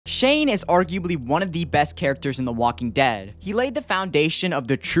Shane is arguably one of the best characters in The Walking Dead. He laid the foundation of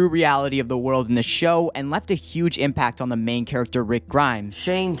the true reality of the world in the show and left a huge impact on the main character Rick Grimes.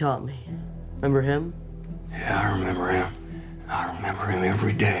 Shane taught me. Remember him? Yeah, I remember him. I remember him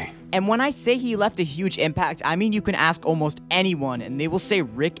every day. And when I say he left a huge impact, I mean you can ask almost anyone and they will say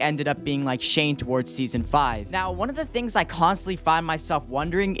Rick ended up being like Shane towards season 5. Now, one of the things I constantly find myself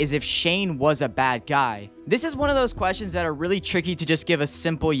wondering is if Shane was a bad guy. This is one of those questions that are really tricky to just give a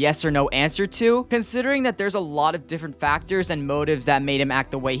simple yes or no answer to, considering that there's a lot of different factors and motives that made him act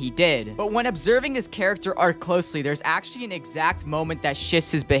the way he did. But when observing his character arc closely, there's actually an exact moment that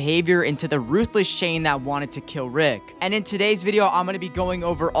shifts his behavior into the ruthless Shane that wanted to kill Rick. And in today's video, I'm going to be going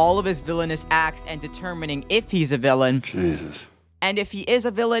over all of his villainous acts and determining if he's a villain. Jesus. And if he is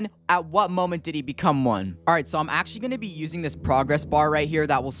a villain, at what moment did he become one? Alright, so I'm actually going to be using this progress bar right here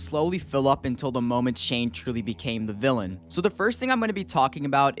that will slowly fill up until the moment Shane truly became the villain. So the first thing I'm going to be talking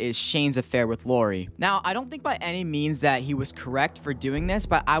about is Shane's affair with Lori. Now, I don't think by any means that he was correct for doing this,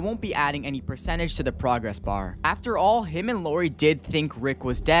 but I won't be adding any percentage to the progress bar. After all, him and Lori did think Rick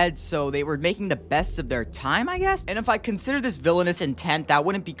was dead, so they were making the best of their time, I guess? And if I consider this villainous intent, that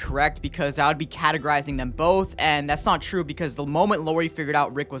wouldn't be correct because I would be categorizing them both, and that's not true because the moment Lori figured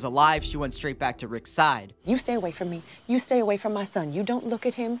out Rick was alive, she went straight back to Rick's side. You stay away from me. You stay away from my son. You don't look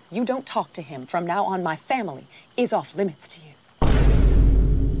at him. You don't talk to him. From now on, my family is off limits to you.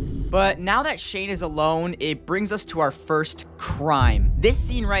 But now that Shane is alone, it brings us to our first crime. This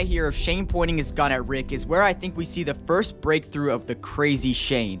scene right here of Shane pointing his gun at Rick is where I think we see the first breakthrough of the crazy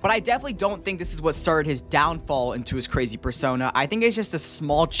Shane. But I definitely don't think this is what started his downfall into his crazy persona. I think it's just a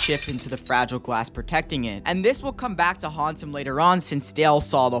small chip into the fragile glass protecting it. And this will come back to haunt him later on since Dale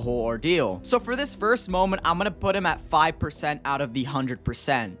saw the whole ordeal. So for this first moment, I'm gonna put him at 5% out of the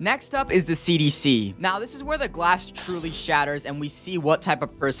 100%. Next up is the CDC. Now this is where the glass truly shatters and we see what type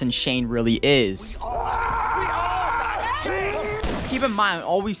of person Shane really is. Keep in mind,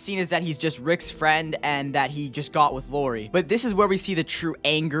 all we've seen is that he's just Rick's friend and that he just got with Lori. But this is where we see the true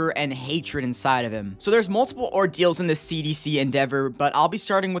anger and hatred inside of him. So there's multiple ordeals in the CDC endeavor, but I'll be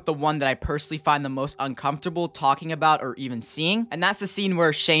starting with the one that I personally find the most uncomfortable talking about or even seeing. And that's the scene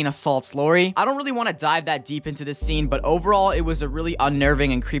where Shane assaults Lori. I don't really want to dive that deep into this scene, but overall, it was a really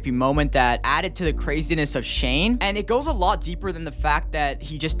unnerving and creepy moment that added to the craziness of Shane. And it goes a lot deeper than the fact that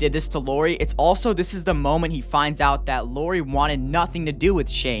he just did this to Lori. It's also, this is the moment he finds out that Lori wanted nothing to do with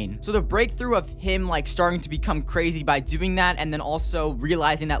Shane. So the breakthrough of him like starting to become crazy by doing that and then also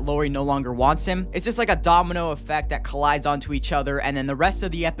realizing that Lori no longer wants him, it's just like a domino effect that collides onto each other, and then the rest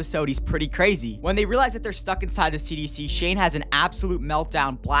of the episode he's pretty crazy. When they realize that they're stuck inside the CDC, Shane has an absolute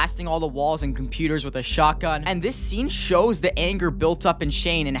meltdown, blasting all the walls and computers with a shotgun, and this scene shows the anger built up in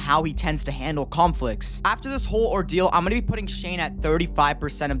Shane and how he tends to handle conflicts. After this whole ordeal, I'm gonna be putting Shane at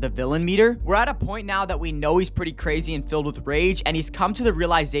 35% of the villain meter. We're at a point now that we know he's pretty crazy and filled with rage, and he's come to the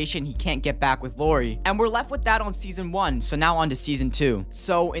realization he can't get back with Lori. And we're left with that on season 1, so now on to season 2.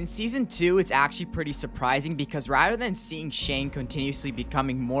 So in season 2, it's actually pretty surprising because rather than seeing Shane continuously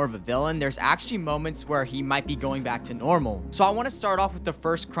becoming more of a villain, there's actually moments where he might be going back to normal. So I want to start off with the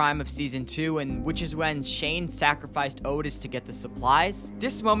first crime of season 2, and which is when Shane sacrificed Otis to get the supplies.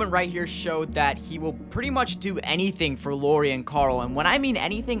 This moment right here showed that he will pretty much do anything for Lori and Carl, and when I mean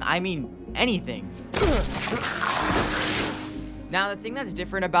anything, I mean anything. Now, the thing that's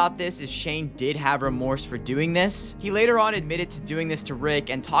different about this is Shane did have remorse for doing this. He later on admitted to doing this to Rick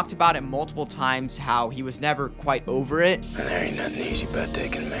and talked about it multiple times how he was never quite over it. And there ain't nothing easy about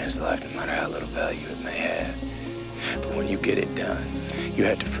taking a man's life, no matter how little value it may have. But when you get it done, you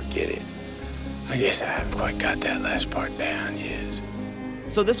have to forget it. I guess I haven't quite got that last part down, yes.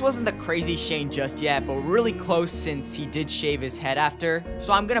 So this wasn't the crazy Shane just yet, but really close since he did shave his head after.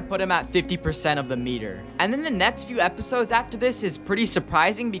 So I'm gonna put him at 50% of the meter. And then the next few episodes after this is pretty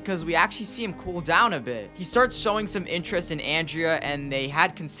surprising because we actually see him cool down a bit. He starts showing some interest in Andrea and they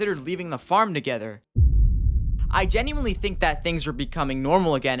had considered leaving the farm together. I genuinely think that things are becoming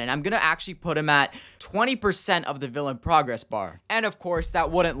normal again, and I'm gonna actually put him at 20% of the villain progress bar. And of course,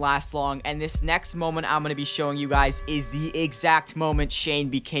 that wouldn't last long, and this next moment I'm gonna be showing you guys is the exact moment Shane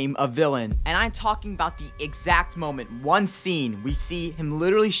became a villain. And I'm talking about the exact moment, one scene, we see him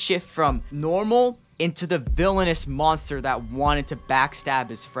literally shift from normal into the villainous monster that wanted to backstab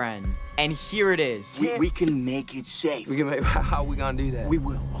his friend. And here it is. We can make it safe. How are we gonna do that? We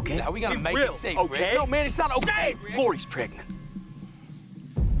will, okay? How we gonna make it safe, okay? Rick? No, man, it's not okay, Rick. Lori's pregnant.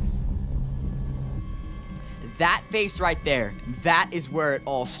 That face right there, that is where it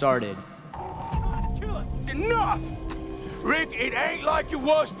all started. Enough! Rick, it ain't like it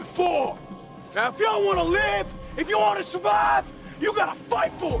was before. Now, if y'all want to live, if you want to survive, You gotta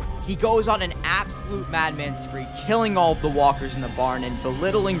fight for it. He goes on an absolute madman spree, killing all of the walkers in the barn and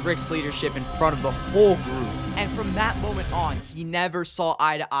belittling Rick's leadership in front of the whole group. And from that moment on, he never saw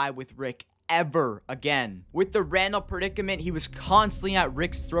eye to eye with Rick ever again. With the Randall predicament, he was constantly at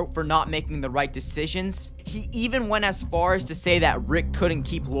Rick's throat for not making the right decisions. He even went as far as to say that Rick couldn't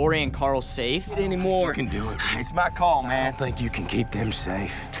keep Lori and Carl safe. Anymore. You can do it. It's my call, I man. don't think you can keep them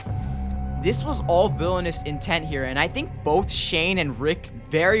safe. This was all villainous intent here, and I think both Shane and Rick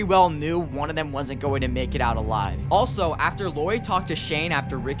very well knew one of them wasn't going to make it out alive. Also, after Lori talked to Shane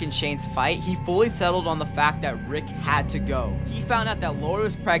after Rick and Shane's fight, he fully settled on the fact that Rick had to go. He found out that Lori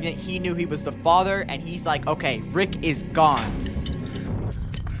was pregnant, he knew he was the father, and he's like, okay, Rick is gone.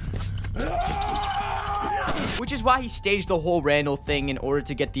 Which is why he staged the whole Randall thing in order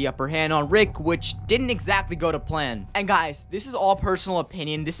to get the upper hand on Rick, which didn't exactly go to plan. And guys, this is all personal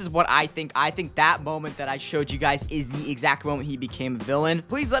opinion. This is what I think. I think that moment that I showed you guys is the exact moment he became a villain.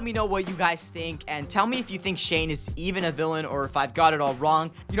 Please let me know what you guys think, and tell me if you think Shane is even a villain or if I've got it all wrong.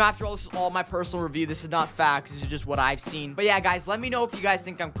 You know, after all, this is all my personal review. This is not facts. This is just what I've seen. But yeah, guys, let me know if you guys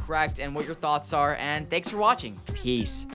think I'm correct and what your thoughts are, and thanks for watching. Peace.